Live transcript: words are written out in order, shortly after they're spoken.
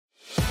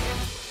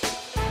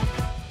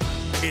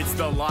It's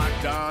the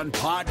Locked On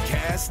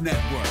Podcast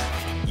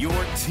Network, your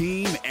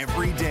team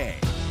every day.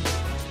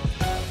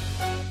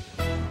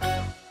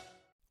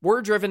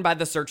 We're driven by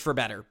the search for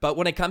better, but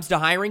when it comes to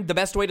hiring, the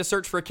best way to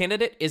search for a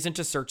candidate isn't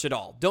to search at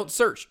all. Don't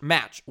search,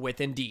 match with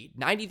Indeed.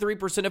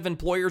 93% of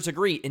employers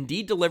agree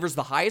Indeed delivers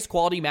the highest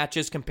quality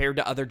matches compared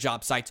to other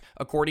job sites,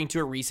 according to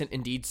a recent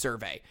Indeed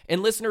survey.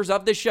 And listeners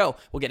of this show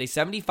will get a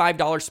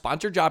 $75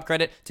 sponsored job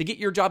credit to get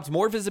your jobs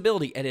more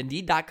visibility at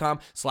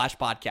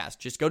Indeed.com/podcast.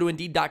 Just go to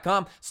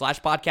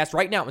Indeed.com/podcast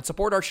right now and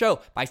support our show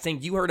by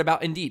saying you heard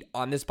about Indeed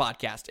on this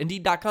podcast.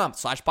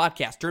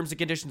 Indeed.com/podcast. Terms and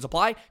conditions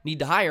apply. Need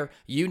to hire?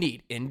 You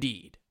need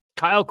Indeed.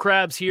 Kyle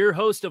Krabs here,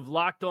 host of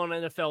Locked On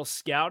NFL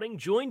Scouting.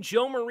 Join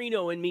Joe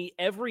Marino and me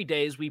every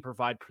day as we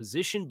provide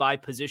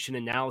position-by-position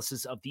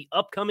analysis of the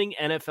upcoming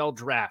NFL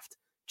Draft.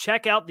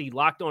 Check out the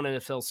Locked On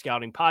NFL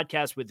Scouting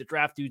podcast with the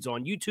Draft Dudes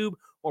on YouTube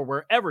or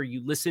wherever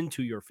you listen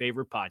to your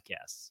favorite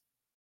podcasts.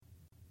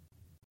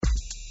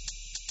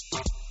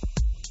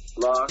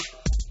 Locked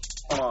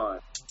On.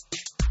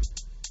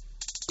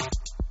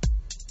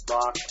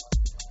 Locked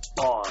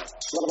On.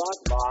 Locked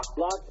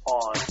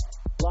On.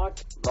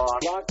 Locked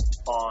On.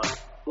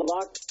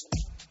 Locked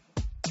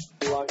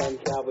On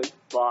Cowboys.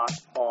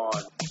 Locked On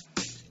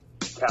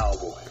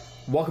Cowboys.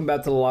 Welcome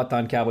back to the Locked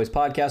On Cowboys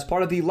podcast,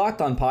 part of the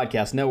Locked On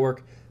Podcast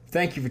Network.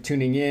 Thank you for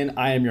tuning in.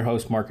 I am your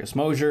host, Marcus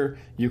Mosier.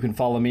 You can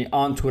follow me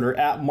on Twitter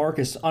at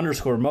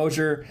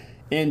Marcus_Mosier.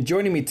 And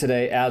joining me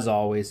today, as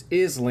always,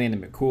 is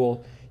Landon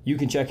McCool. You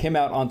can check him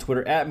out on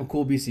Twitter at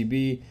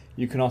McCoolBCB.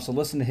 You can also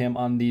listen to him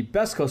on the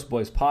Best Coast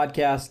Boys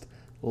podcast.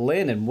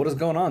 Landon, what is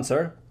going on,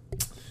 sir?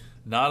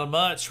 Not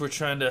much. We're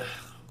trying to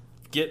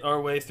get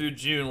our way through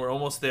June. We're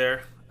almost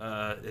there.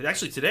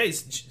 Actually,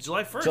 today's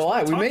July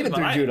 1st. We made it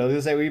through June. I was going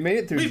to say, we made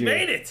it through June.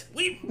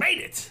 We made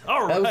it.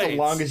 All right. That was the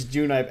longest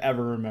June I've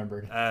ever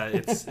remembered.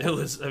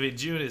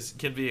 June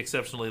can be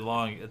exceptionally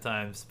long at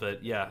times,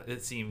 but yeah,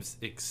 it seems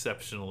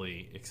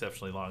exceptionally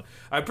long.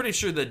 I'm pretty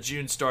sure that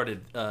June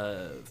started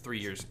 3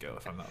 years ago,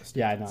 if I'm not mistaken.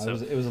 Yeah, I know.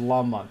 It was a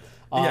long month.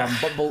 Yeah.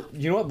 But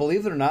you know what?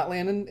 Believe it or not,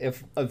 Landon,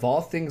 if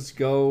all things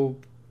go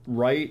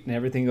right and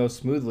everything goes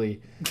smoothly,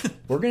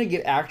 we're going to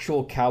get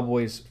actual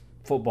Cowboys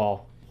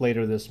football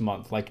later this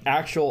month, like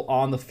actual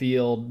on the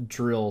field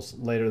drills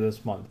later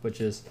this month,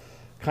 which is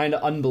kind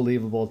of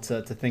unbelievable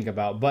to think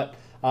about. But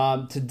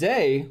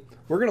today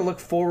we're going to look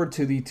forward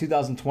to the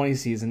 2020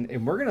 season,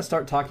 and we're going to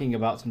start talking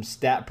about some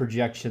stat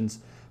projections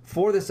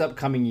for this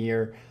upcoming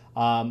year.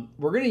 We're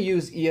going to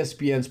use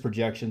ESPN's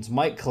projections.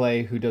 Mike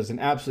Clay, who does an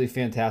absolutely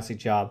fantastic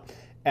job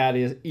at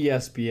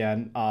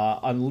ESPN,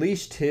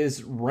 unleashed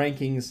his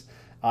rankings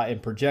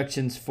and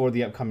projections for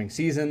the upcoming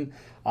season.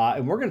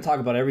 And we're going to talk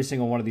about every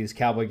single one of these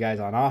Cowboy guys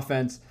on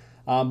offense.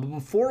 But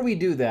before we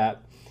do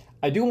that,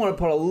 I do want to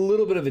put a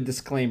little bit of a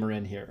disclaimer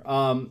in here.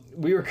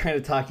 We were kind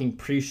of talking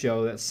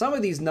pre-show that some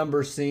of these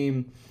numbers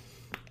seem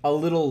a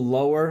little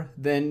lower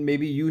than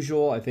maybe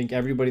usual. I think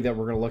everybody that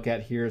we're going to look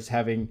at here is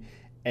having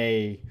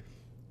I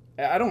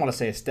don't want to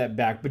say a step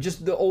back, but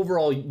just the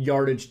overall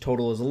yardage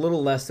total is a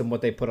little less than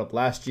what they put up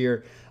last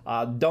year.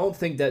 Don't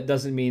think that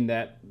doesn't mean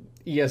that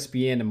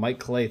ESPN and Mike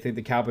Clay think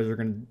the Cowboys are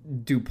going to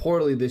do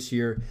poorly this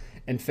year.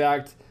 In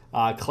fact,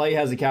 Clay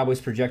has the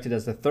Cowboys projected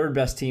as the third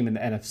best team in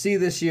the NFC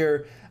this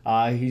year.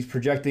 He's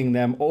projecting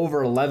them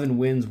over 11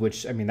 wins,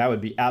 which, that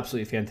would be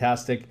absolutely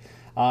fantastic.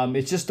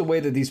 It's just the way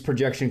that these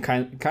projections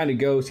kind of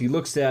goes. He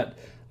looks at,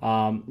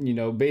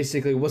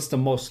 basically what's the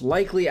most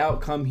likely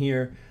outcome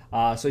here.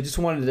 So I just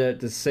wanted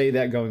to say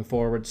that going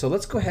forward. So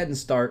let's go ahead and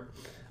start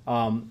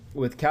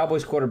with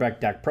Cowboys quarterback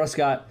Dak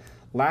Prescott.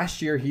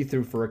 Last year, he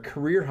threw for a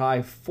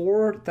career-high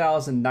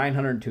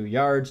 4,902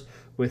 yards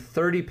with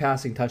 30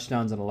 passing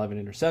touchdowns and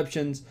 11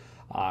 interceptions.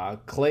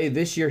 Clay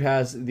this year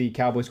has the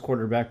Cowboys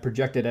quarterback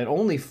projected at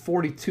only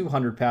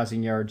 4,200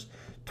 passing yards,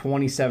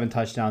 27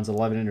 touchdowns,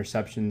 11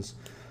 interceptions.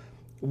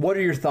 What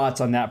are your thoughts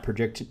on that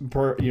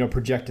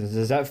projections?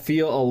 Does that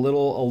feel a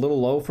little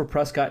low for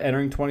Prescott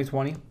entering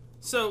 2020?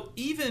 So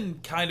even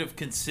kind of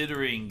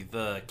considering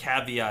the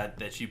caveat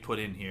that you put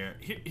in here,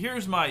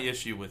 here's my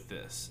issue with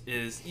this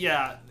is,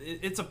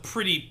 it's a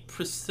pretty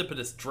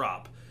precipitous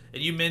drop.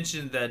 And you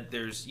mentioned that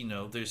there's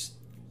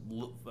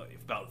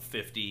about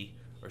 50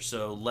 or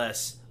so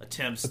less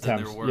attempts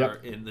than there were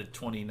in the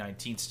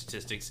 2019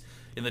 statistics,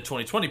 in the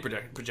 2020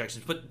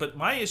 projections. But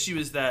my issue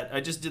is that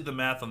I just did the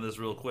math on this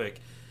real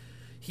quick.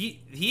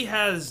 He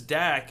has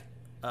Dak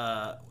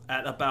at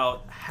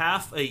about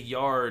half a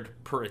yard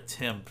per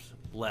attempt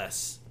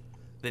less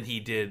than he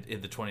did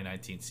in the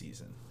 2019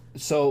 season.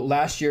 So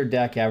last year,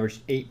 Dak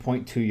averaged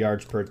 8.2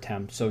 yards per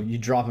attempt. So you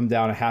drop him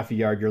down a half a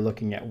yard, you're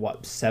looking at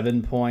what,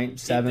 7.7,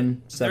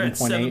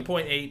 7.8?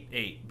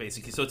 7.88,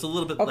 basically. So it's a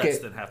little bit less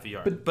than half a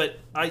yard. But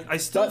I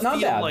still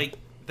feel like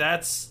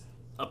that's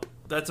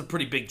a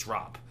pretty big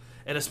drop.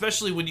 And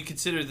especially when you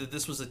consider that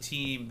this was a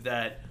team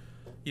that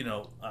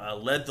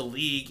led the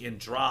league in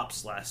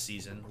drops last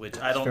season, which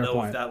I don't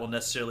know if that will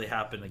necessarily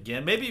happen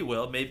again. Maybe it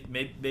will.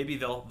 Maybe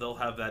they'll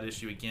have that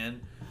issue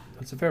again.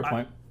 That's a fair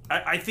point.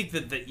 I think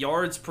that the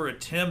yards per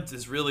attempt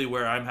is really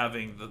where I'm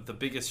having the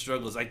biggest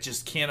struggles. I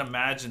just can't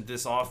imagine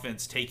this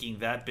offense taking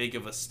that big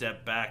of a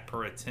step back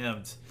per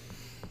attempt.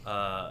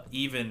 The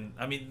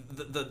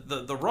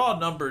raw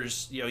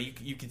numbers,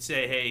 you could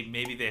say, hey,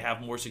 maybe they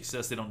have more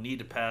success. They don't need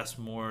to pass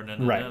more.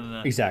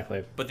 Right.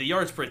 Exactly. But the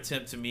yards per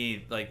attempt, to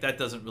me, like, that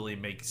doesn't really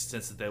make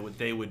sense that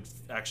they would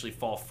actually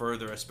fall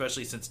further,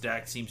 especially since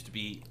Dak seems to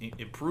be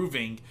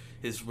improving.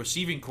 His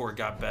receiving core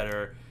got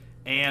better,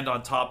 and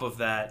on top of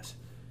that,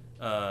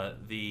 I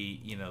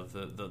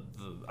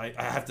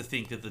have to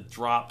think that the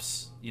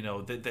drops,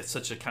 that's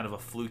such a kind of a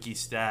fluky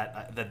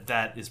stat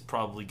that is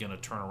probably going to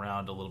turn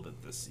around a little bit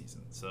this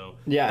season. So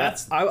yeah,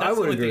 that's I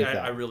would the agree thing with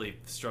that. I really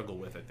struggle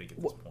with, I think, at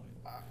this point.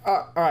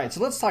 All right, so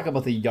let's talk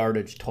about the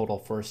yardage total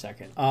for a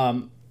second.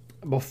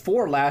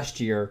 Before last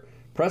year,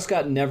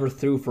 Prescott never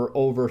threw for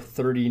over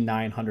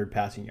 3,900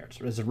 passing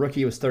yards. As a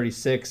rookie, it was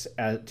 36.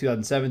 At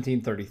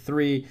 2017,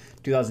 33.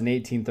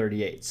 2018,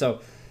 38.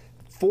 So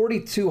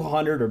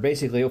 4,200 or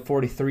basically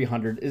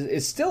 4,300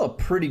 is still a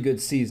pretty good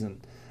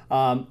season.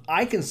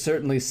 I can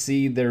certainly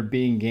see there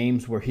being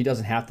games where he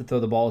doesn't have to throw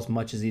the ball as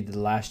much as he did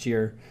last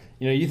year.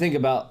 You think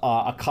about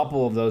a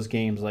couple of those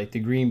games, like the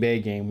Green Bay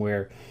game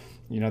where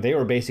they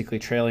were basically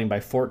trailing by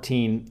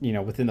 14,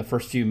 within the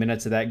first few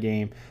minutes of that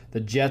game. The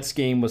Jets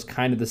game was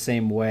kind of the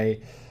same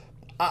way.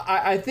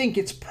 I think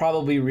it's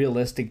probably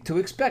realistic to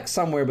expect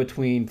somewhere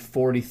between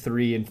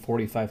 43 and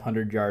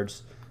 4,500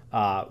 yards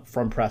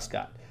from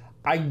Prescott.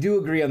 I do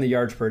agree on the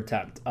yards per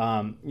attempt.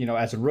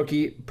 As a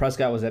rookie,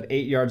 Prescott was at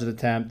 8 yards an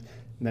attempt,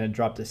 and then it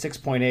dropped to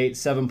 6.8,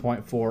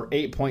 7.4,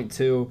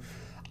 8.2.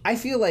 I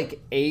feel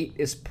like 8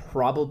 is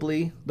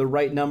probably the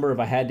right number if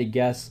I had to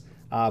guess.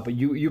 But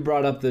you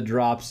brought up the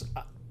drops.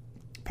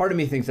 Part of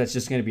me thinks that's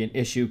just going to be an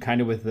issue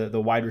kind of with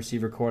the wide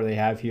receiver core they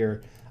have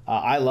here.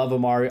 I love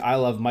Amari. I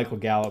love Michael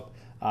Gallup.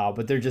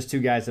 But they're just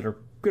two guys that are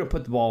going to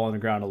put the ball on the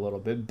ground a little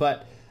bit.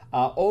 But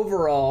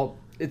overall,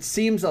 it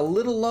seems a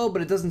little low,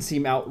 but it doesn't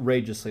seem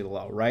outrageously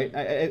low, right?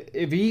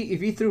 If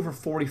he threw for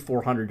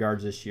 4,400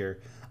 yards this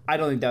year, I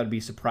don't think that would be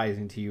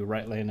surprising to you,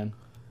 right, Landon?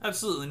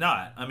 Absolutely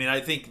not.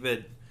 I think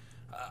that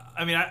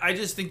I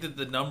just think that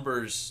the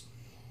numbers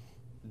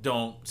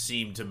don't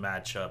seem to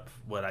match up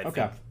what I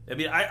think.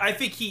 I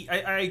think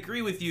I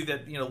agree with you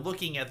that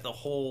looking at the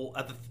whole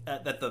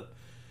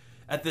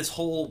at this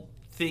whole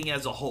thing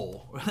as a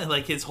whole,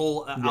 like his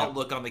whole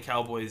outlook on the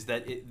Cowboys,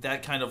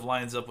 that kind of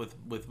lines up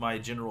with my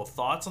general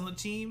thoughts on the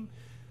team.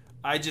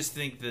 I just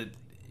think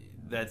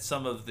that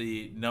some of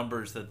the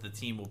numbers that the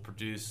team will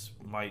produce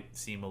might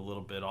seem a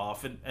little bit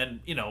off, and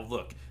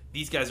look,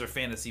 these guys are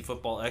fantasy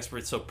football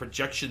experts, so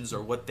projections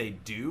are what they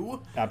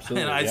do.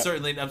 Absolutely,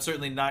 and I'm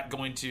certainly not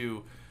going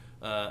to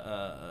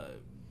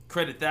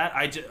credit that.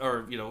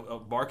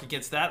 Mark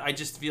against that. I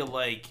just feel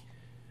like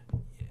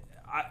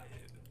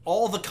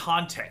all the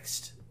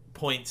context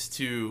points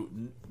to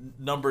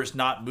numbers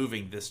not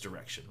moving this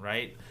direction,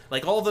 right?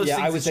 Like all those things.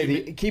 I would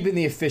say keeping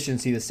the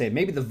efficiency the same.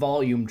 Maybe the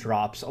volume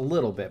drops a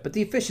little bit, but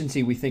the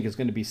efficiency we think is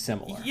going to be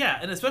similar. Yeah,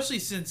 and especially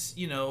since,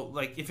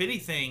 like if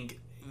anything,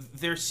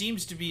 there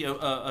seems to be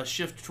a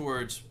shift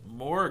towards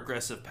more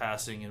aggressive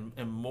passing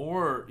and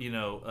more,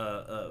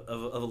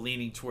 of a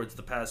leaning towards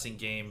the passing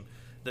game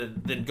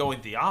than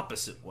going the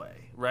opposite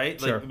way,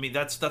 right? Sure.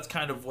 That's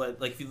kind of what,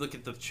 like, if you look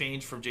at the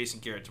change from Jason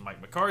Garrett to Mike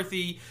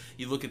McCarthy,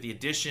 you look at the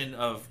addition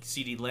of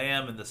CeeDee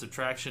Lamb and the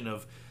subtraction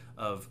of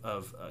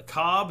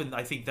Cobb, and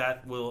I think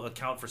that will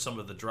account for some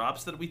of the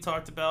drops that we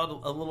talked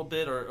about a little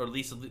bit, or at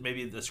least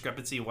maybe the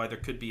discrepancy of why there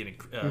could be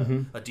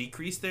a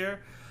decrease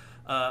there.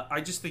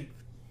 I just think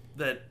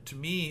that, to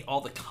me,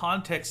 all the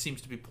context seems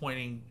to be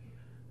pointing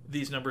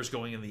these numbers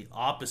going in the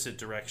opposite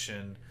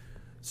direction.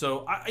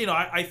 So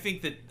I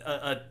think that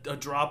a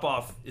drop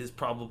off is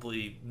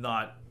probably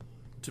not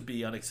to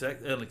be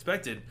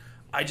unexpected.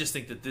 I just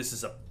think that this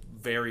is a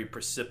very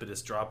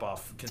precipitous drop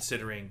off,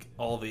 considering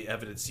all the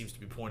evidence seems to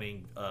be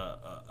pointing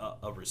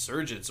a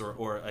resurgence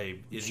or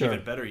an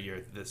even better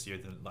year this year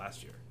than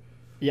last year.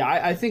 Yeah,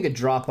 I think a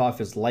drop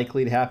off is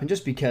likely to happen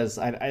just because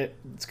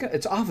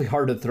it's awfully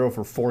hard to throw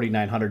for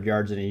 4,900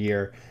 yards in a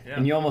year,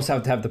 and you almost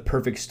have to have the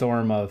perfect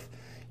storm of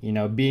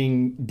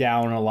being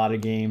down in a lot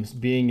of games,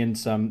 being in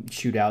some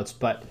shootouts,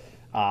 but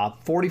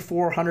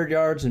 4,400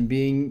 yards and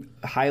being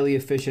highly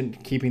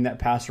efficient, keeping that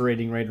passer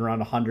rating right around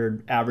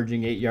 100,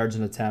 averaging 8 yards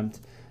an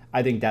attempt,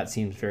 I think that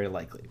seems very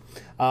likely.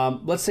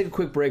 Let's take a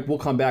quick break. We'll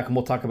come back and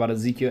we'll talk about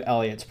Ezekiel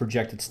Elliott's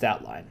projected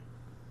stat line.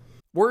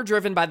 We're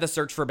driven by the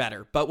search for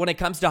better, but when it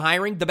comes to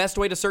hiring, the best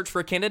way to search for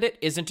a candidate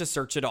isn't to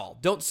search at all.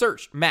 Don't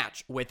search,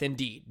 match with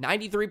Indeed.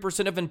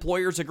 93% of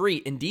employers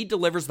agree Indeed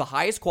delivers the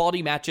highest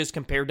quality matches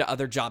compared to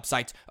other job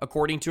sites,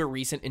 according to a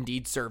recent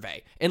Indeed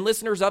survey. And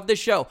listeners of this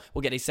show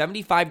will get a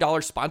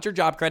 $75 sponsored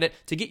job credit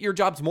to get your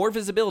jobs more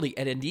visibility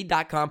at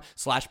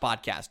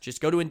Indeed.com/podcast.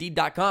 Just go to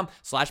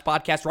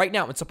Indeed.com/podcast right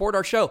now and support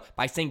our show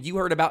by saying you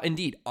heard about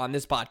Indeed on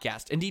this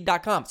podcast.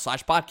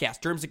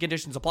 Indeed.com/podcast. Terms and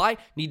conditions apply.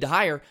 Need to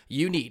hire?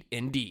 You need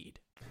Indeed.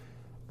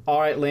 All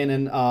right,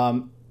 Landon.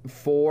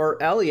 For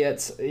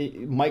Elliott,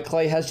 Mike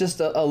Clay has just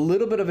a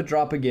little bit of a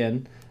drop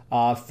again.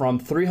 from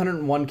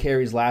 301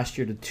 carries last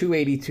year to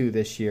 282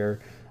 this year.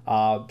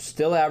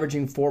 Still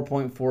averaging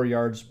 4.4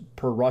 yards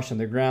per rush on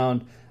the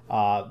ground.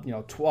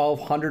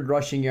 1,200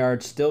 rushing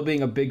yards, still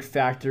being a big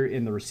factor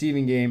in the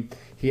receiving game.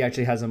 He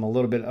actually has him a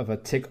little bit of a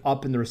tick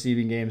up in the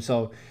receiving game.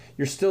 So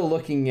you're still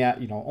looking at,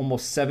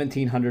 almost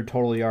 1,700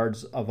 total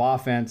yards of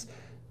offense,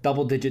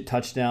 double-digit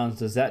touchdowns.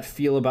 Does that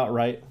feel about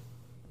right?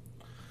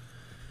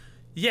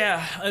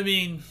 Yeah, I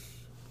mean,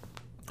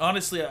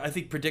 honestly, I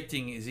think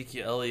predicting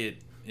Ezekiel Elliott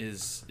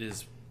is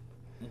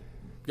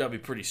got to be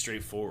pretty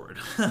straightforward.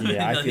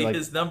 Yeah, I feel like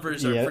his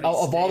numbers are pretty of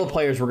all stable. the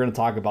players we're going to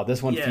talk about,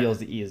 this one feels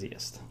the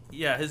easiest.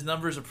 Yeah, his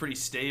numbers are pretty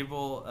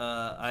stable.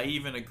 I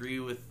even agree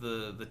with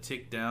the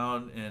tick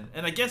down,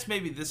 and I guess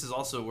maybe this is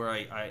also where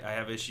I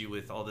have issue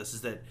with all this,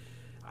 is that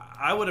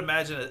I would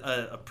imagine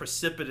a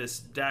precipitous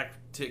Dak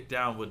tick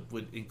down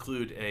would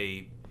include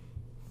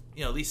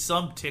at least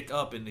some tick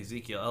up in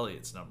Ezekiel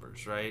Elliott's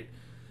numbers, right?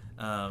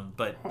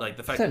 But like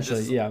the fact that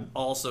this is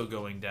also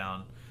going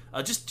down,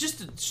 just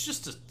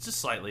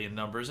slightly in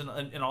numbers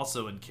and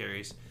also in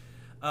carries.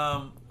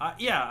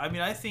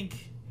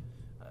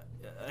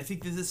 I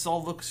think that this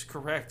all looks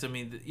correct. I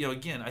mean,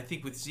 again, I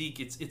think with Zeke,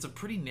 it's a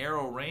pretty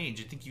narrow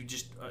range. I think you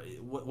just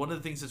one of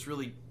the things that's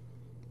really,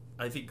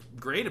 I think,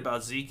 great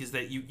about Zeke is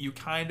that you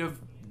kind of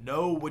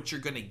know what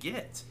you're going to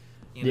get.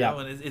 And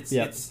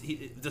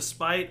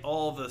despite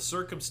all the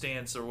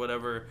circumstance or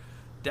whatever,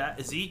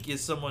 Zeke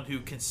is someone who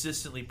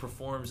consistently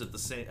performs at the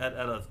same at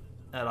a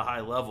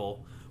high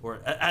level,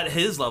 or at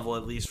his level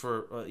at least,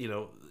 for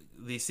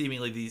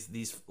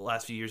these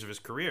last few years of his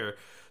career.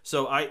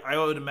 So I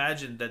would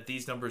imagine that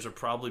these numbers are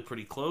probably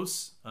pretty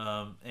close.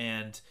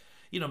 And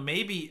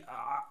maybe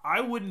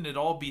I wouldn't at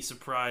all be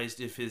surprised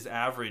if his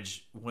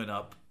average went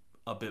up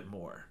a bit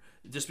more.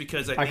 Just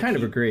because I kind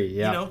of agree,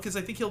 yeah. Because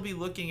I think he'll be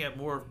looking at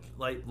more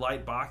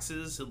light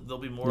boxes. There'll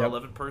be more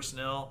 11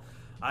 personnel.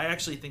 I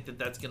actually think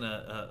that's going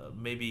to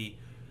maybe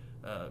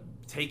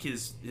take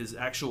his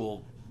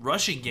actual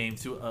rushing game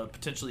to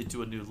potentially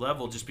to a new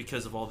level, just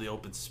because of all the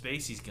open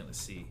space he's going to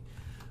see.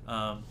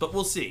 But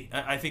we'll see.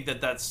 I think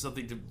that's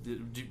something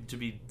to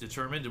be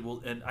determined,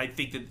 and I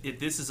think that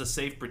this is a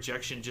safe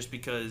projection, just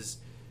because,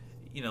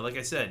 like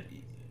I said,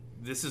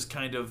 this is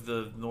kind of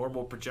the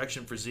normal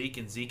projection for Zeke,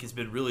 and Zeke has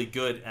been really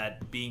good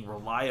at being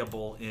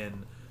reliable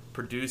in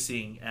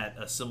producing at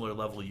a similar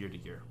level year to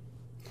year.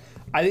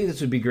 I think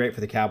this would be great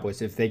for the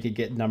Cowboys if they could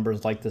get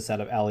numbers like this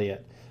out of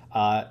Elliott.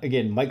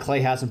 Again, Mike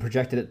Clay has him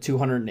projected at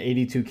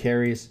 282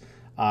 carries.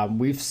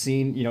 We've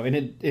seen,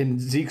 in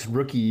Zeke's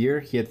rookie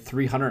year, he had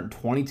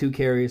 322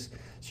 carries.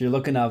 So you're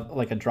looking at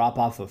like a drop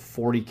off of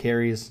 40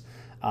 carries.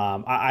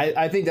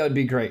 I think that would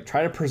be great.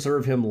 Try to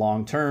preserve him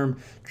long term.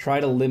 Try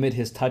to limit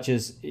his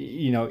touches,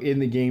 in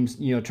the games.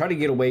 Try to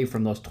get away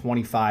from those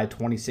 25,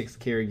 26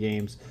 carry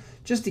games,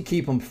 just to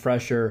keep him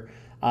fresher.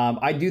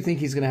 I do think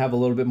he's going to have a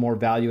little bit more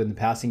value in the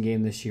passing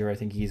game this year. I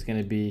think he's going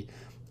to be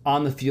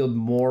on the field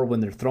more when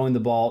they're throwing the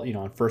ball,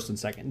 on first and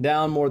second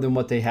down, more than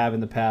what they have in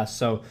the past.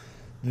 So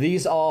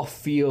these all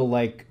feel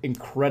like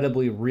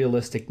incredibly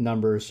realistic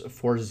numbers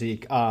for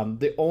Zeke.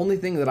 The only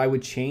thing that I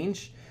would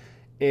change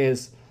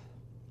is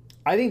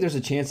I think there's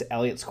a chance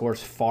Elliott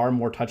scores far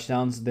more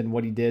touchdowns than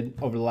what he did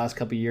over the last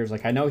couple of years.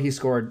 Like, I know he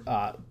scored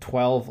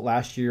 12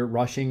 last year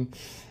rushing.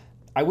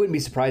 I wouldn't be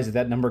surprised if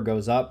that number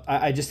goes up.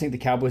 I just think the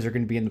Cowboys are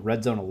going to be in the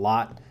red zone a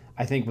lot.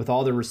 I think with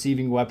all the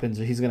receiving weapons,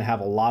 he's going to have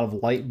a lot of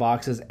light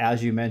boxes,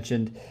 as you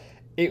mentioned.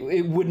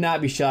 It would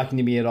not be shocking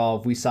to me at all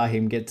if we saw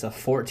him get to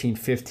 14,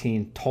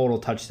 15 total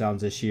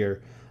touchdowns this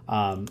year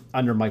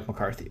under Mike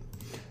McCarthy.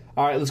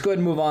 All right, let's go ahead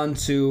and move on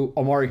to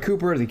Amari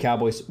Cooper, the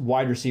Cowboys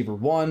wide receiver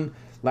 1.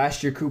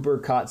 Last year, Cooper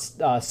caught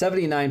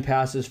 79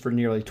 passes for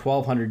nearly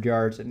 1,200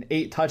 yards and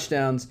 8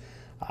 touchdowns.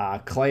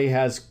 Clay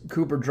has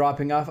Cooper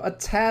dropping off a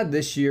tad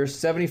this year,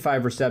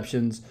 75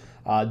 receptions,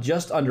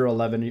 just under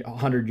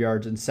 1,100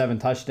 yards and 7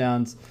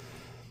 touchdowns.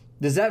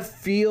 Does that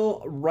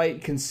feel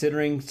right,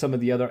 considering some of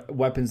the other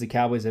weapons the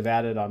Cowboys have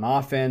added on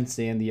offense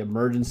and the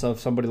emergence of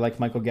somebody like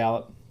Michael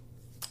Gallup?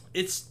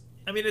 It's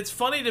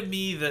funny to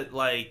me that,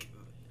 like,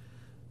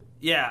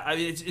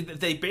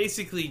 they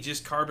basically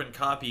just carbon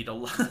copied a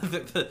lot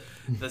of the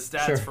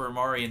stats for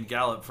Amari and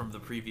Gallup from the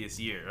previous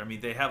year. I mean,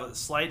 they have a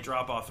slight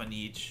drop off on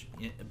each,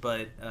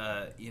 but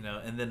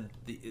and then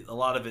a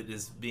lot of it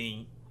is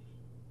being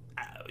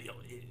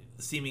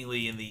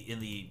seemingly in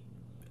the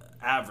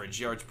average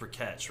yards per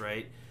catch,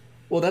 right?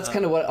 Well, that's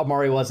kind of what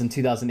Amari was in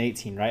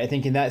 2018, right? I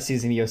think in that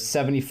season he has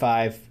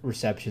 75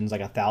 receptions, like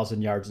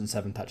 1,000 yards and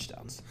 7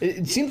 touchdowns.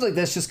 It seems like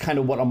that's just kind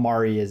of what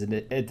Amari is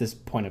at this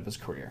point of his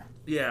career.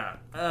 Yeah.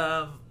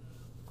 I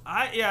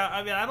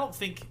don't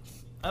think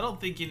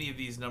any of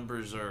these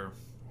numbers are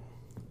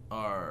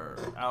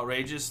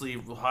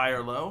outrageously high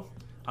or low.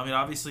 I mean,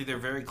 obviously they're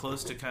very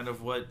close to kind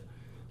of what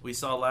we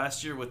saw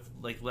last year with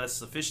like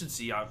less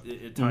efficiency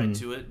tied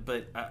to it,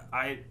 but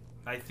I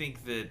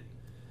think that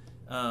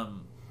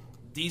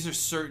these are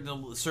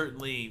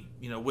certainly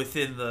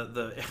within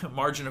the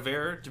margin of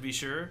error, to be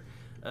sure.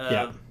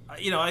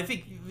 I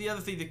think the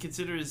other thing to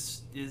consider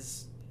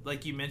is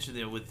like you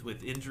mentioned,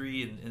 with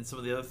injury and some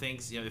of the other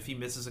things, if he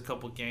misses a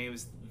couple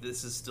games,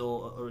 this is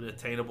still an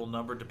attainable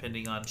number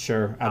depending on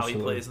how he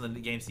plays in the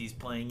games he's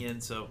playing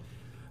in. So,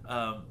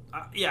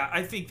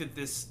 I think that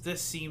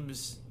this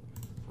seems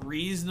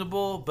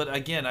reasonable. But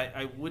again,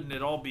 I wouldn't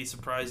at all be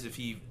surprised if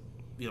he,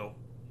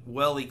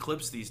 well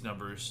eclipsed these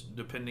numbers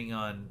depending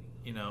on,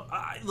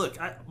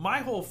 my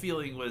whole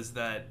feeling was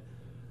that,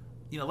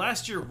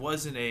 last year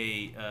wasn't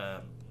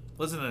an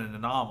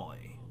anomaly.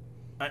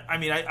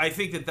 I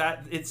think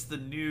that it's the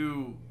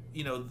new,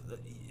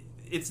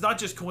 it's not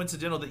just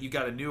coincidental that you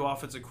got a new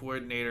offensive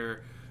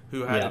coordinator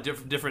who had a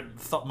different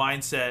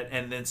mindset,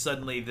 and then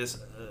suddenly this,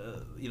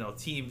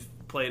 team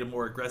played a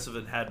more aggressive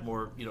and had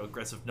more,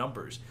 aggressive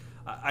numbers.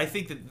 I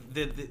think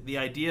that the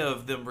idea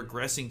of them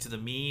regressing to the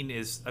mean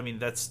is,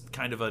 that's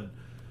kind of a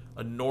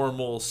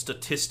normal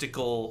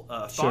statistical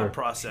thought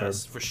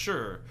process for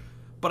sure.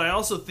 But I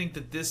also think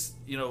that this,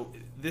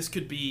 this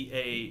could be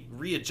a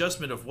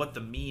readjustment of what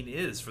the mean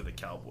is for the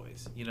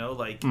Cowboys.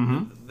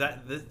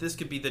 This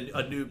could be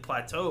a new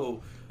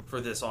plateau for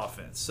this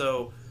offense.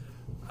 So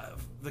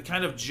the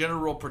kind of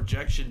general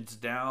projections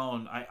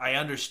down, I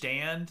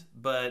understand,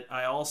 but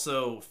I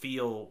also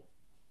feel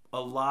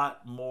a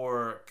lot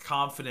more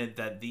confident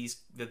that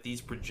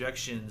these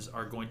projections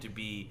are going to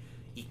be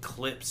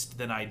eclipsed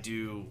than I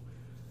do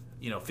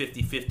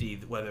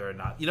 50-50 whether or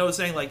not. You know what I'm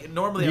saying? Like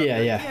normally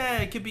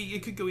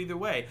it could go either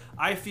way.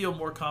 I feel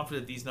more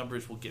confident these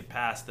numbers will get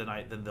passed than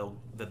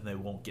they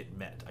won't get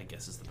met, I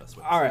guess is the best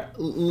way. All right,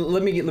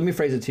 let me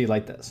phrase it to you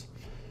like this.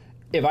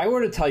 If I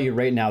were to tell you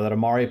right now that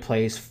Amari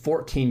plays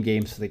 14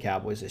 games for the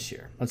Cowboys this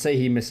year, let's say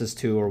he misses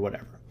 2 or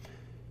whatever,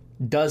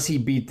 does he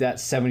beat that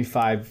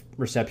 75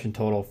 reception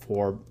total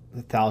for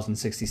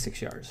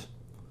 1,066 yards?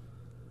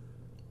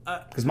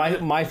 Because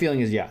my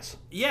feeling is yes.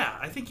 Yeah,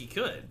 I think he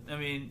could. I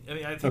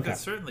think that's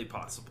certainly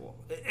possible.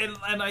 And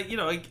I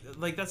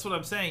like that's what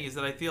I'm saying is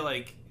that I feel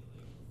like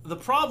the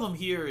problem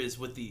here is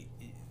with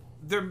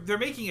they're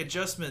making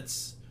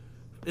adjustments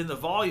in the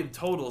volume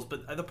totals,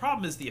 but the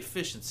problem is the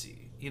efficiency.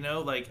 I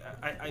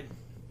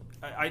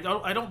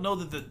don't know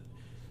that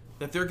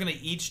they're going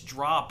to each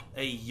drop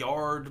a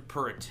yard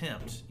per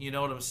attempt. You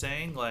know what I'm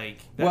saying?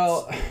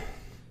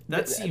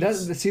 That's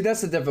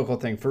the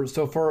difficult thing.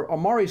 For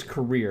Amari's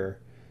career,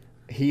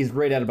 he's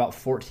right at about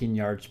 14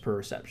 yards per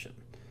reception.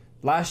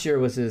 Last year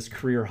was his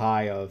career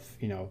high of,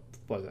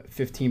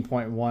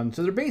 15.1.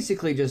 So they're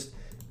basically just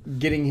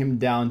getting him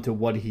down to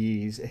what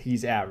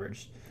he's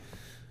averaged.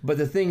 But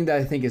the thing that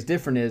I think is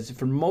different is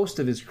for most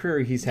of his career,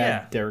 he's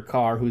had Derek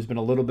Carr, who's been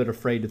a little bit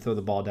afraid to throw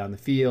the ball down the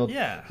field.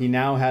 Yeah. He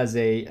now has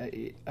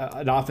an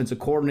offensive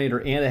coordinator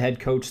and a head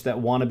coach that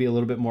want to be a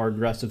little bit more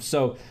aggressive.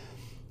 So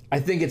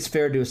I think it's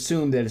fair to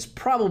assume that it's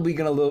probably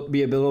going to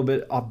be a little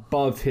bit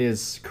above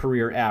his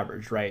career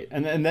average, right?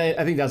 And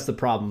I think that's the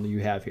problem you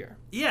have here.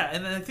 Yeah,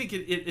 and I think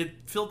it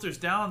filters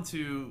down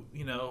to,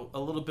 a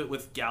little bit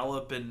with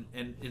Gallup and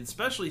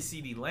especially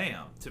CeeDee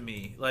Lamb to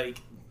me. Like,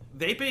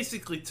 they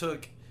basically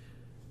took,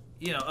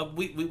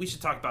 we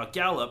should talk about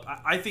Gallup.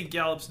 I think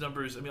Gallup's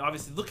numbers,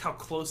 obviously, look how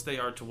close they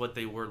are to what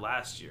they were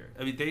last year.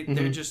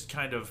 They're just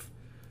kind of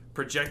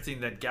projecting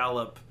that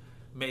Gallup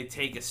may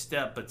take a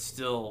step but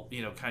still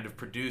kind of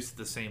produce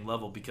the same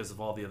level because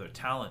of all the other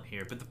talent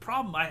here. But the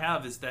problem I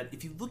have is that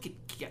if you look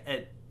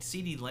at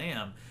CeeDee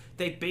Lamb,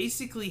 they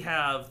basically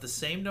have the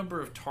same number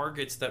of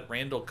targets that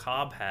Randall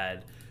Cobb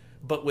had,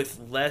 but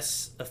with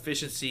less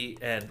efficiency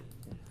and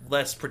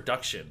less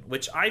production,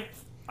 which I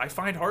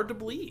find hard to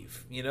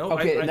believe.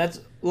 Okay, and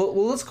that's well,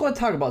 let's go and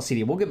talk about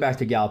CeeDee. We'll get back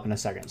to Gallup in a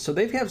second. So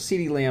they have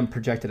CeeDee Lamb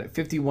projected at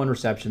 51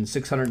 receptions,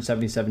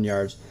 677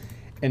 yards,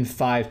 and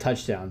 5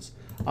 touchdowns.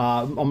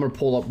 I'm going to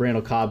pull up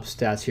Randall Cobb's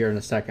stats here in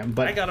a second.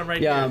 But I got them right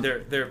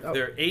here.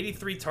 They're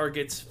 83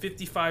 targets,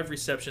 55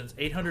 receptions,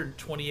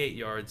 828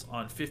 yards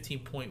on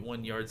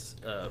 15.1 yards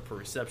per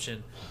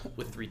reception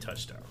with 3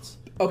 touchdowns.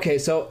 Okay,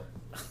 so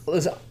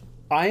listen,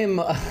 I am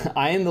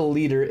the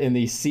leader in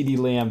the CeeDee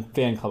Lamb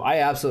fan club.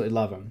 I absolutely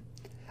love him.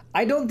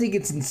 I don't think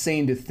it's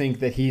insane to think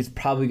that he's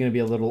probably going to be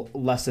a little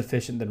less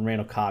efficient than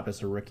Randall Cobb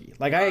as a rookie.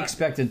 Like, I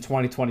expected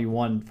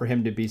 2021 for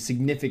him to be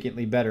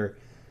significantly better.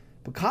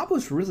 But Cobb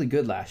was really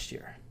good last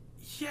year.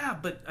 Yeah,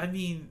 but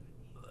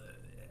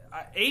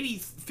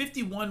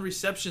 51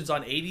 receptions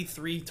on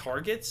 83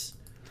 targets.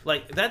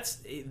 Like,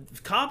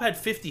 Cobb had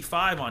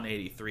 55 on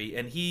 83,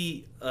 and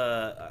he,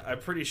 I'm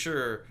pretty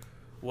sure,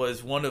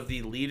 was one of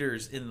the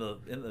leaders in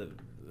the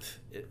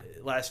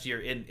last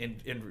year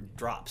in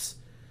drops.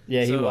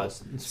 Yeah, he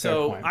was.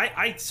 So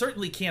I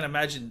certainly can't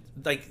imagine,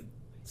 like,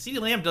 CeeDee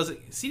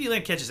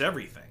Lamb catches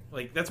everything.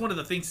 Like, that's one of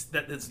the things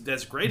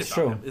that's great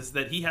about him is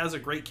that he has a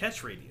great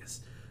catch radius.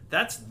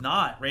 That's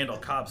not Randall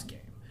Cobb's game.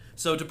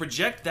 So to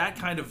project that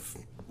kind of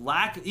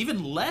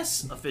even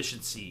less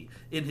efficiency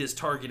in his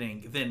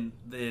targeting than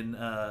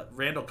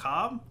Randall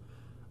Cobb,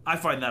 I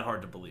find that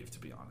hard to believe, to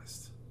be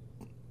honest.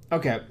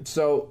 Okay,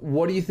 so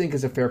what do you think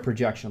is a fair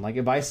projection? Like,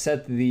 if I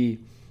set the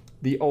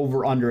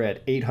over-under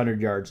at 800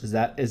 yards, is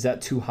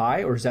that too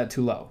high or is that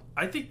too low?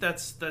 I think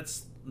that's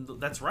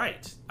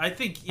right. I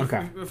think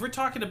if we're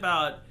talking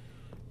about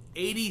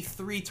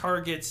 83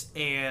 targets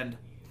and,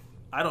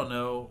 I don't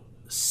know,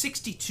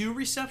 62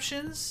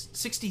 receptions,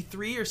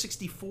 63 or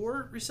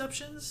 64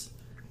 receptions,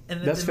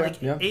 and then fair,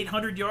 like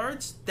 800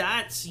 yards.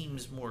 That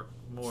seems more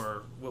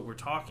what we're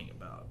talking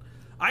about.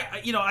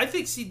 I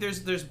think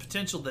there's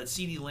potential that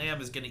CeeDee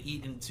Lamb is going to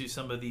eat into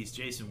some of these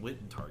Jason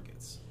Witten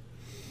targets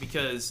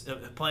because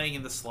playing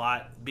in the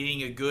slot,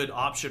 being a good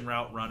option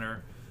route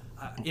runner.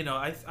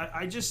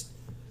 I just,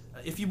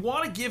 if you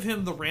want to give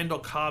him the Randall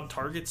Cobb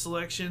target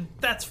selection,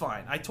 that's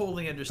fine. I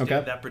totally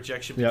understand that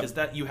projection because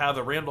that you have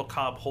a Randall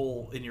Cobb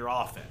hole in your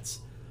offense.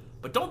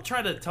 But don't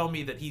try to tell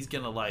me that he's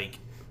going to like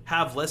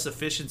have less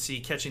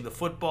efficiency catching the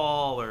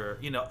football, or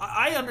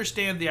I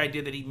understand the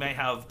idea that he may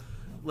have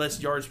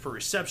less yards per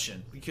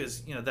reception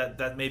because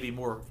that may be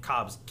more of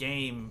Cobb's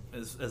game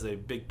as a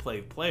big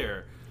play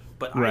player.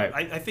 But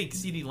I think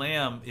CeeDee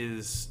Lamb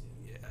is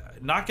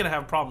not going to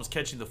have problems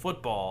catching the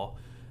football.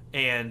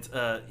 And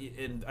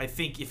I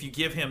think if you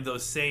give him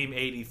those same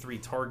 83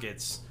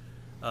 targets,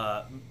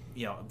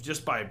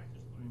 just by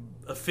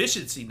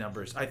efficiency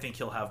numbers, I think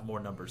he'll have more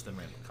numbers than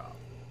Randall Cobb.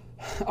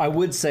 I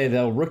would say,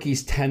 though,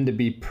 rookies tend to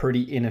be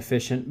pretty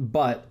inefficient.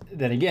 But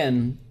then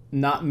again,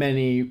 not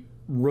many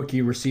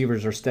rookie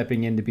receivers are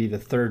stepping in to be the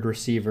third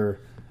receiver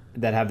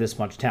that have this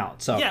much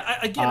talent. So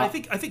I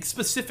think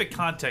specific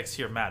context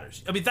here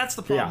matters. I mean, that's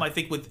the problem I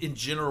think with in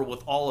general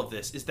with all of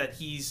this is that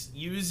he's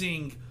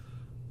using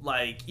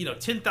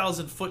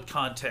 10,000 foot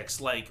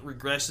context, like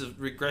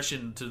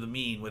regression to the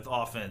mean with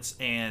offense,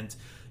 and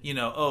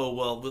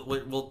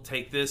we'll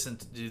take this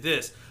and do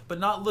this, but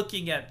not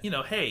looking at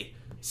hey,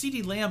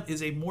 CeeDee Lamb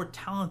is a more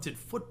talented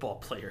football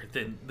player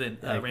than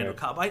Randall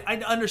Cobb.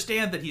 I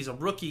understand that he's a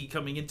rookie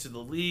coming into the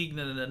league,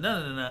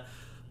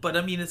 but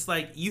I mean, it's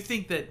like you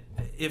think that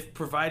if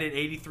provided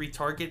 83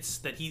 targets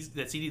that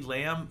CeeDee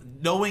Lamb,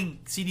 knowing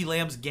CeeDee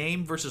Lamb's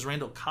game versus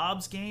Randall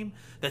Cobb's game,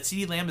 that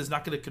CeeDee Lamb is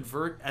not going to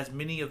convert as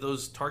many of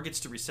those targets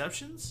to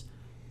receptions.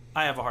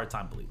 I have a hard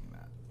time believing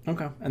that.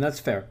 Okay, and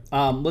that's fair.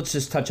 Let's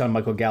just touch on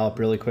Michael Gallup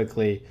really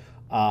quickly.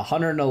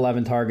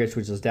 111 targets,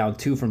 which is down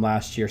 2 from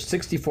last year.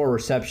 64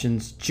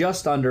 receptions,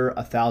 just under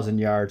 1,000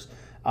 yards,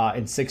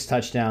 and 6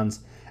 touchdowns.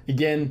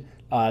 Again,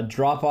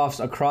 drop-offs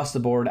across the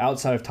board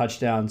outside of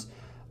touchdowns.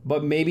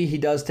 But maybe he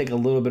does take a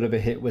little bit of a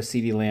hit with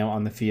CeeDee Lamb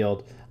on the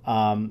field.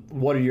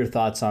 What are your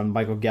thoughts on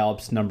Michael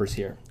Gallup's numbers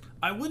here?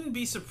 I wouldn't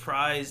be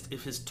surprised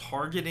if his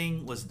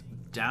targeting was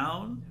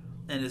down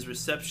and his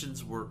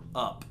receptions were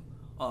up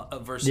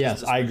versus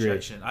this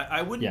projection. Agree.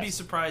 I wouldn't be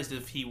surprised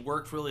if he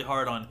worked really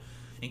hard on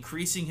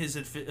increasing his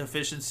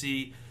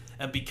efficiency,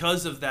 and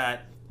because of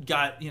that,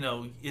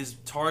 is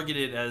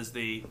targeted as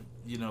the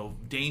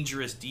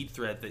dangerous deep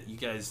threat that you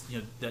guys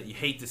that you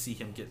hate to see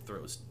him get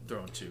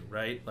thrown to,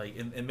 right? Like,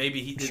 and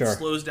maybe it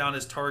slows down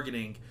his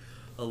targeting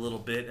a little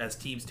bit as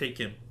teams take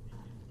him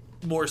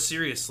more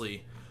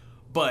seriously.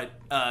 But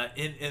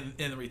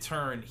in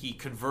return, he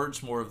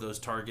converts more of those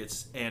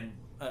targets, and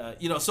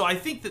so I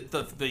think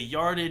that the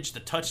yardage, the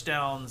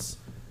touchdowns,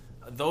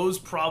 those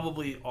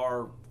probably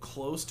are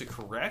close to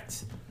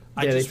correct.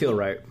 They feel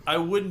right. I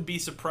wouldn't be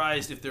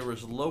surprised if there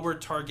was lower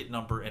target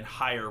number and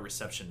higher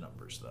reception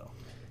numbers, though.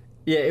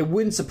 Yeah, it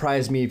wouldn't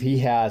surprise me if he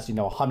has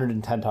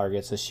 110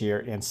 targets this year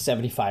and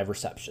 75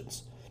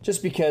 receptions.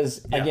 Just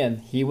because, again,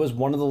 he was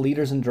one of the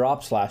leaders in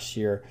drops last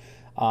year.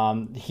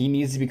 He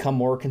needs to become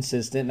more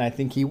consistent, and I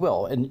think he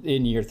will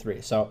in year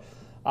 3. So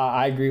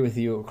I agree with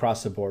you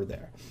across the board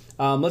there.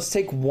 Let's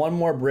take one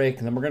more break,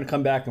 and then we're going to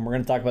come back, and we're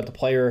going to talk about the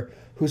player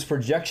whose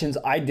projections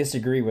I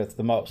disagree with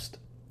the most.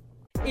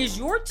 Is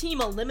your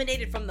team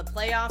eliminated from the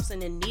playoffs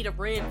and in need of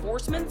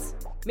reinforcements?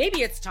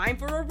 Maybe it's time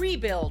for a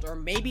rebuild, or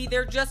maybe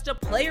they're just a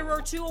player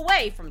or two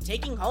away from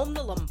taking home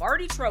the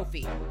Lombardi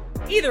Trophy.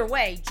 Either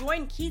way,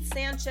 join Keith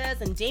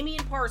Sanchez and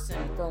Damian Parson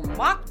for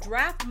Mock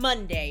Draft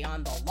Monday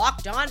on the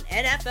Locked On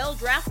NFL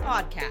Draft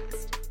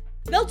Podcast.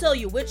 They'll tell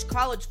you which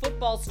college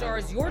football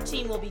stars your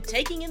team will be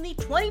taking in the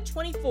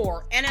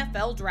 2024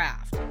 NFL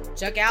Draft.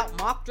 Check out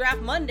Mock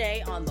Draft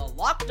Monday on the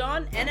Locked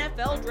On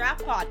NFL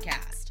Draft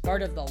Podcast,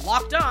 part of the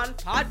Locked On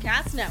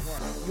Podcast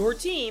Network. Your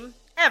team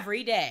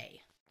every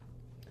day.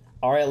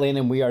 All right,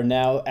 Landon, we are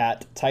now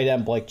at tight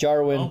end Blake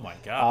Jarwin. Oh, my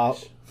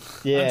gosh.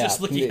 I'm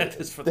just looking at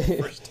this for the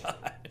first time.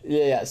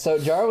 Yeah. So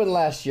Jarwin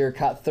last year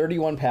caught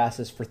 31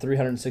 passes for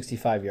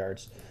 365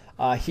 yards.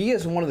 He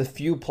is one of the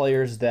few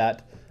players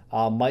that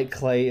Mike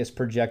Clay is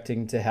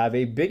projecting to have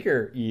a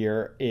bigger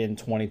year in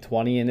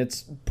 2020, and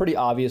it's pretty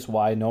obvious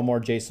why. No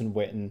more Jason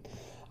Witten.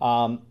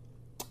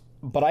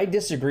 But I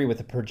disagree with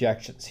the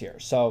projections here.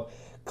 So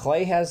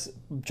Clay has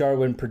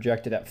Jarwin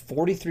projected at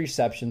 43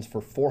 receptions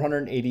for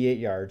 488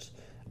 yards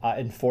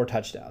and 4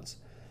 touchdowns.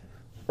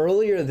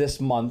 Earlier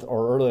last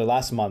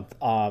month,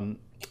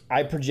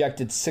 I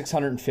projected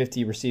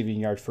 650 receiving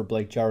yards for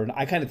Blake Jarwin.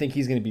 I kind of think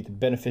he's going to be the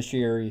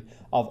beneficiary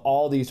of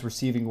all these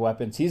receiving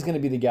weapons. He's going to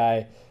be the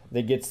guy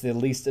that gets the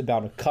least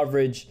amount of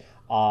coverage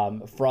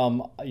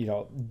from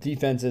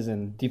defenses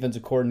and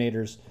defensive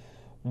coordinators.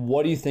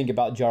 What do you think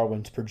about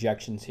Jarwin's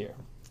projections here?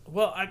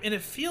 Well,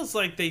 it feels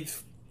like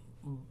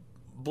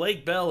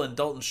Blake Bell and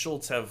Dalton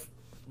Schultz have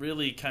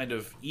really kind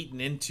of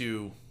eaten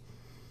into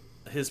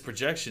his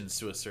projections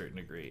to a certain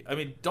degree. I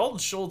mean, Dalton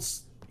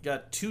Schultz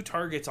got 2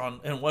 targets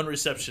and 1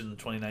 reception in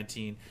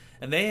 2019,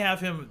 and they have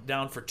him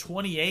down for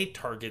 28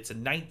 targets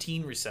and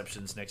 19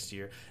 receptions next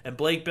year, and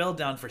Blake Bell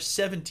down for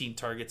 17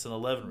 targets and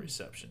 11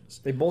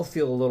 receptions. They both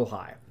feel a little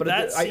high, but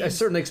I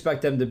certainly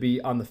expect them to be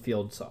on the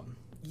field some.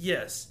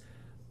 Yes.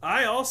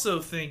 I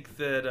also think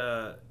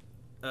that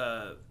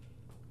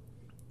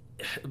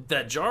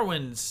that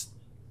Jarwin's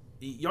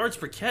yards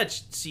per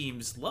catch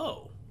seems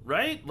low,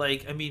 right?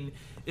 Like, I mean,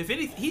 if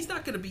anything, he's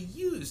not going to be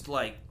used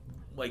like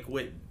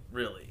Witten,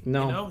 really.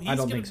 No, you know? I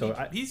don't think so.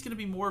 He's going to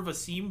be more of a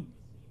seam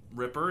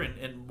ripper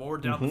and more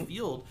down the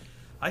field.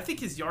 I think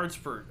his yards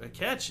per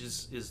catch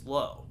is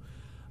low.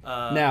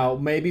 Now,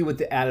 maybe with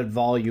the added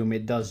volume,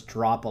 it does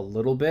drop a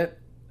little bit.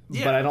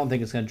 Yeah. But I don't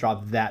think it's going to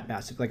drop that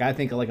massive. Like, I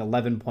think like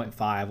 11.5,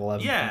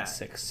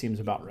 11.6 seems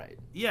about right.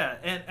 Yeah,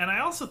 and I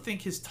also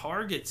think his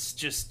targets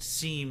just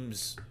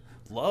seems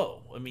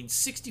low. I mean,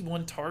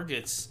 61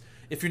 targets.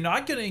 If you're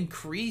not going to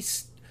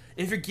increase,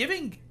 if you're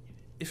giving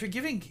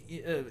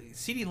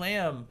CeeDee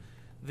Lamb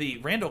the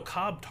Randall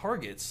Cobb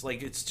targets,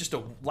 like it's just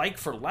a like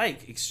for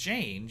like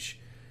exchange,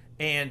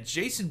 and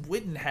Jason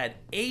Witten had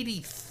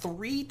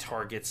 83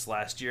 targets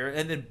last year,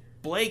 and then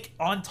Blake,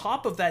 on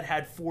top of that,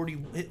 had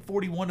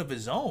 41 of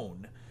his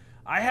own.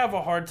 I have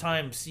a hard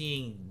time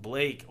seeing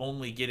Blake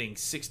only getting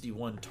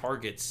 61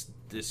 targets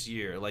this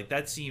year. Like,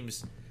 it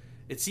seems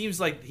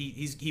like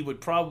he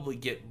would probably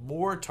get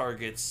more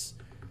targets,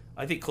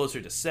 I think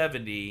closer to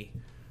 70.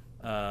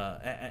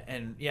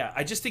 And yeah,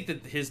 I just think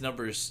that his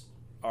numbers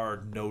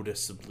are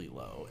noticeably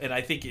low. And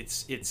I think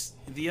it's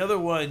the other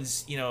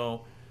ones, you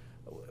know,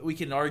 we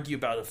can argue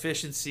about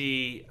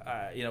efficiency.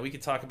 You know, we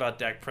could talk about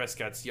Dak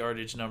Prescott's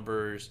yardage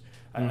numbers.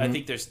 I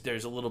think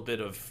there's a little bit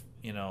of,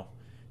 you know,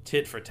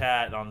 tit for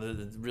tat on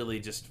the really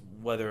just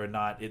whether or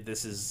not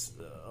this is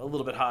a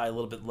little bit high, a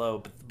little bit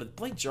low. But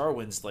Blake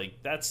Jarwin's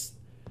like that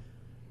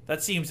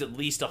seems at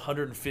least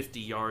 150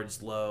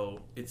 yards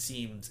low. It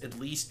seems at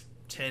least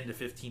 10 to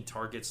 15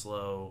 targets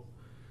low.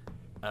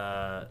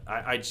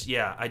 I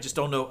just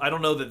don't know. I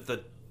don't know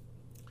that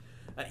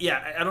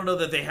I don't know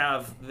that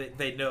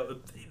they know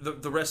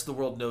the rest of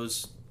the world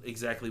knows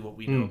exactly what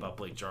we know about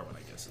Blake Jarwin,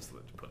 I guess is the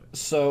way to put it.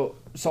 So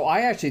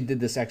I actually did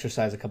this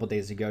exercise a couple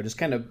days ago, just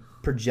kind of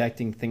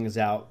projecting things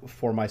out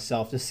for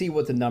myself to see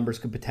what the numbers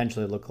could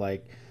potentially look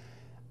like.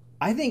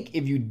 I think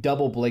if you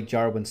double Blake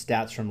Jarwin's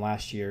stats from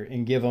last year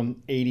and give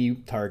him 80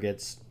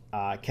 targets,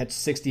 catch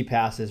 60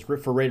 passes,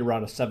 for right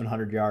around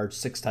 700 yards,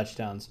 6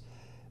 touchdowns,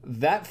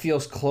 that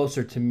feels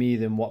closer to me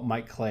than what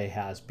Mike Clay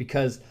has.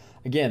 Because,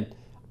 again,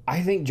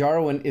 I think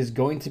Jarwin is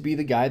going to be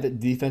the guy that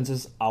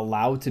defenses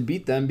allow to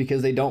beat them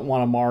because they don't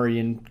want Amari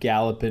and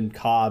Gallup and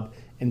Cobb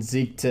and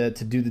Zeke to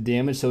do the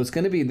damage. So it's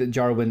going to be the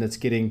Jarwin that's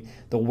getting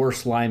the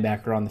worst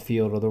linebacker on the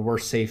field or the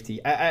worst safety.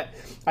 I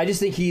just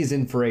think he's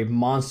in for a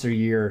monster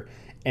year,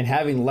 and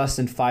having less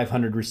than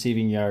 500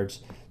 receiving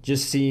yards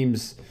just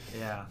seems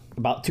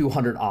about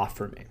 200 off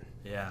for me.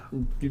 Yeah.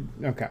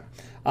 Okay.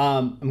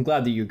 I'm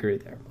glad that you agree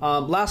there.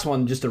 Last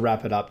one, just to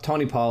wrap it up.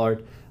 Tony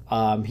Pollard.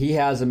 He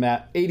has him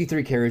at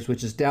 83 carries,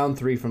 which is down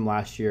 3 from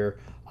last year,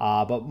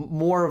 but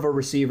more of a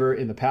receiver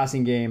in the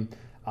passing game.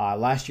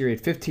 Last year he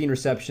had 15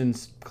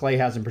 receptions. Clay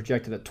has him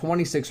projected at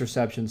 26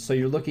 receptions. So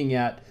you're looking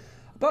at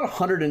about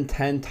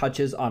 110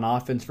 touches on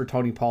offense for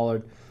Tony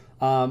Pollard.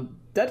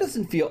 That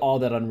doesn't feel all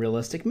that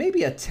unrealistic,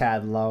 maybe a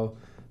tad low.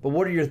 But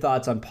what are your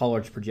thoughts on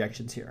Pollard's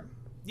projections here?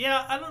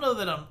 Yeah, I don't know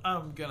that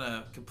I'm going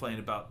to complain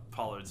about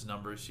Pollard's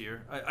numbers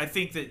here. I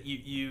think that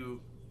you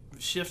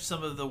shift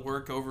some of the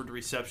work over to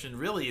reception.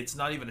 Really, it's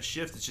not even a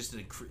shift. It's just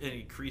an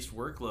increased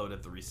workload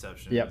at the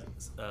reception. Yep.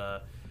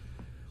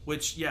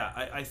 Which,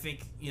 I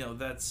think, you know,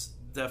 that's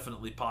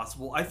definitely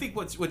possible. I think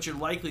what you're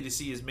likely to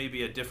see is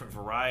maybe a different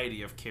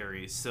variety of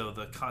carries. So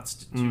the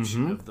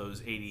constitution of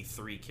those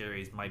 83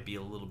 carries might be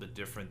a little bit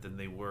different than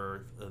they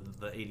were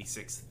the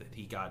 86 that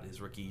he got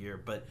his rookie year.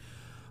 But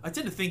I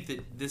tend to think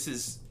that this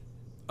is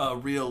a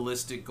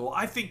realistic goal.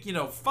 I think, you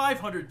know,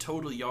 500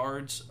 total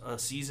yards a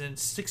season,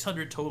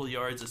 600 total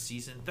yards a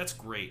season, that's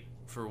great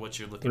for what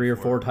you're looking for. 3 or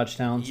 4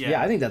 touchdowns.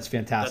 Yeah, I think that's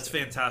fantastic. That's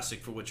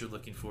fantastic for what you're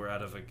looking for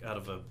out of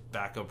a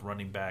backup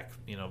running back,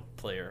 you know,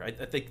 player.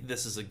 I think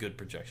this is a good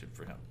projection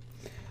for him.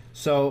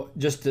 So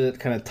just to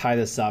kind of tie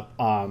this up,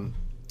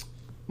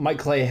 Mike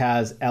Clay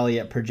has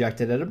Elliott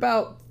projected at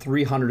about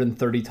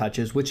 330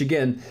 touches, which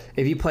again,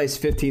 if he plays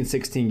 15,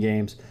 16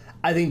 games,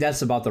 I think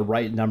that's about the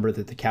right number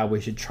that the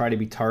Cowboys should try to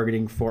be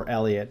targeting for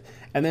Elliott.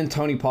 And then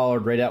Tony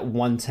Pollard right at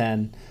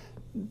 110.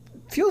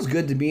 Feels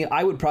good to me.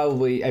 I would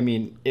probably,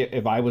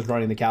 if I was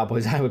running the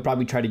Cowboys, I would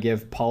probably try to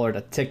give Pollard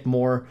a tick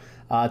more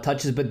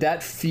touches, but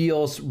that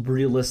feels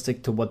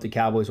realistic to what the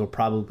Cowboys will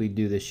probably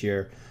do this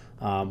year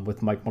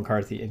with Mike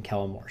McCarthy and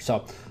Kellen Moore.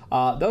 So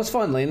that was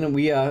fun, Landon.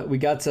 We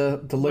got to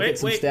look at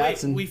some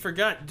stats. And we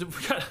forgot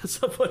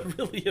someone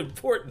really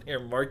important here,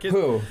 Marcus.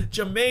 Who?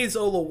 Jameis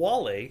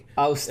Olawale.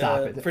 Oh,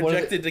 stop it.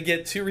 Projected to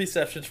get 2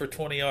 receptions for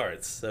 20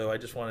 yards. So I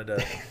just wanted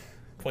to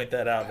point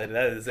that out. That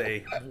is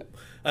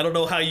I don't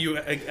know how you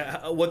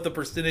what the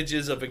percentage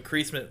is of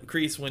increase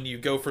when you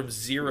go from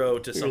 0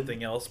 to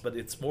something else, but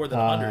it's more than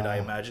 100, I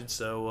imagine.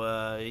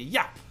 So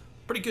yeah,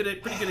 pretty good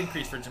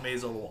increase for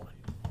Jameis Oluwole.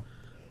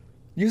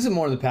 Use him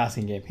more in the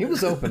passing game. He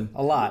was open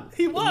a lot.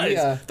 He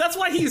was. That's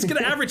why he's going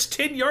to average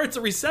 10 yards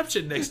a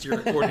reception next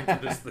year, according to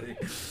this thing.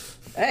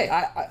 Hey,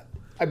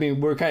 I mean,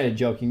 we're kind of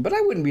joking, but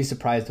I wouldn't be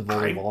surprised if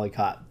Oluwole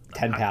caught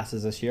 10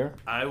 passes this year.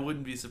 I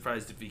wouldn't be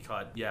surprised if he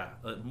caught,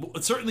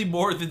 certainly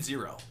more than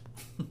 0.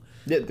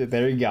 Yeah,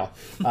 there you go.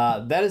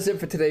 That is it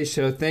for today's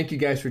show. Thank you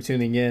guys for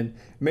tuning in.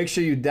 Make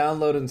sure you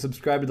download and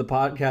subscribe to the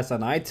podcast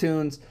on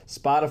iTunes,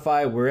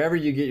 Spotify, wherever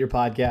you get your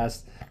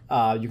podcasts.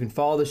 You can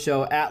follow the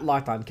show at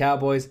Locked On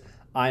Cowboys.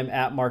 I'm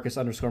at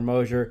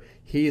Marcus_Mosier.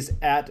 He's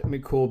at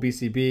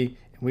McCoolBCB,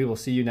 and we will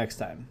see you next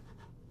time.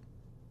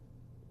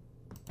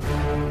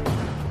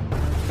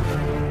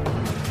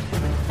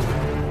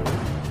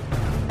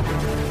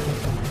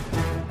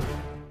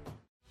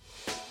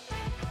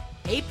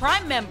 Hey,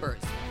 Prime members,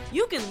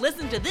 you can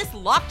listen to this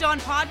Locked On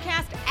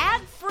podcast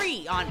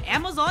ad-free on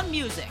Amazon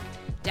Music.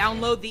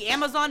 Download the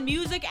Amazon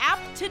Music app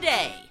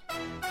today.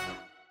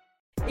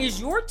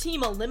 Is your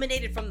team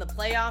eliminated from the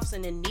playoffs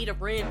and in need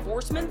of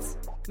reinforcements?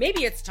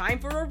 Maybe it's time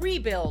for a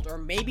rebuild, or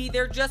maybe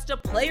they're just a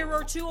player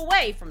or two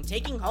away from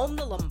taking home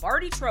the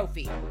Lombardi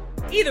Trophy.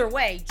 Either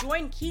way,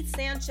 join Keith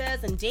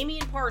Sanchez and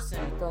Damian Parson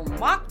for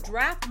Mock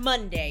Draft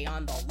Monday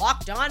on the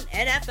Locked On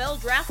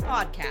NFL Draft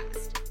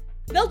Podcast.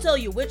 They'll tell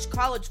you which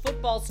college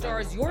football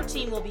stars your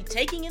team will be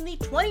taking in the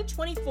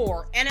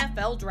 2024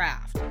 NFL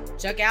Draft.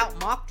 Check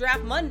out Mock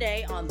Draft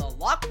Monday on the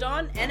Locked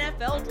On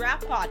NFL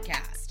Draft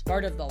Podcast,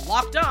 part of the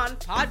Locked On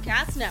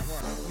Podcast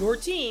Network. Your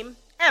team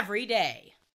every day.